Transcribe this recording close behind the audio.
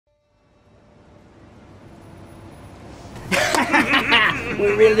We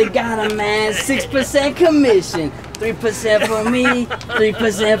really got him, man. 6% commission. 3% for me,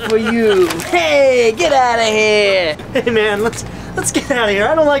 3% for you. Hey, get out of here. Hey man, let's get out of here.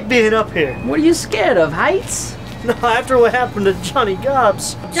 I don't like being up here. What are you scared of, heights? No, after what happened to Johnny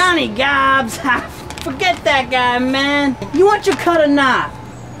Gobbs. Johnny Gobbs? Forget that guy, man. You want your cut or not?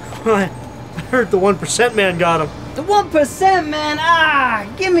 Well, I heard the 1% man got him. The 1%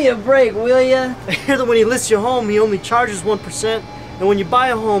 man? Give me a break, will ya? I hear that when he lists your home, he only charges 1%, and when you buy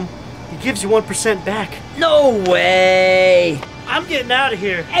a home, he gives you 1% back. No way. I'm getting out of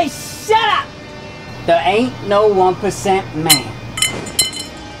here. Hey, shut up! There ain't no 1% man.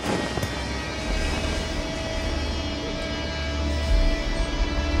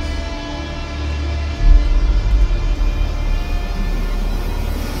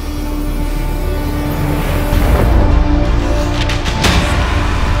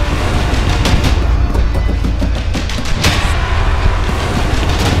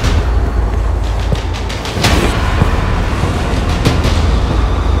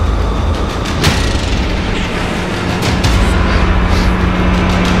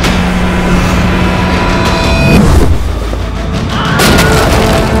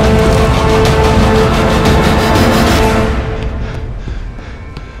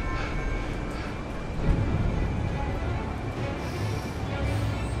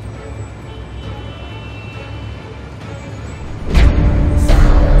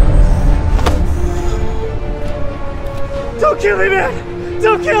 Don't kill me, man!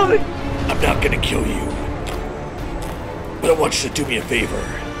 Don't kill me! I'm not gonna kill you. But I want you to do me a favor.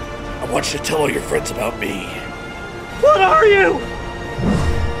 I want you to tell all your friends about me. What are you?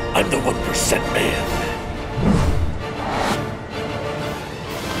 I'm the 1% man.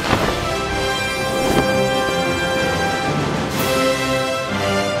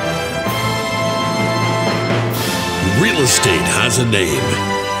 Real estate has a name,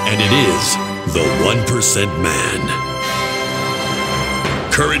 and it is the 1% Man.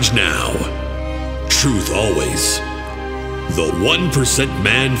 Courage now, truth always. The 1%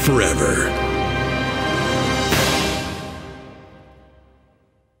 Man forever.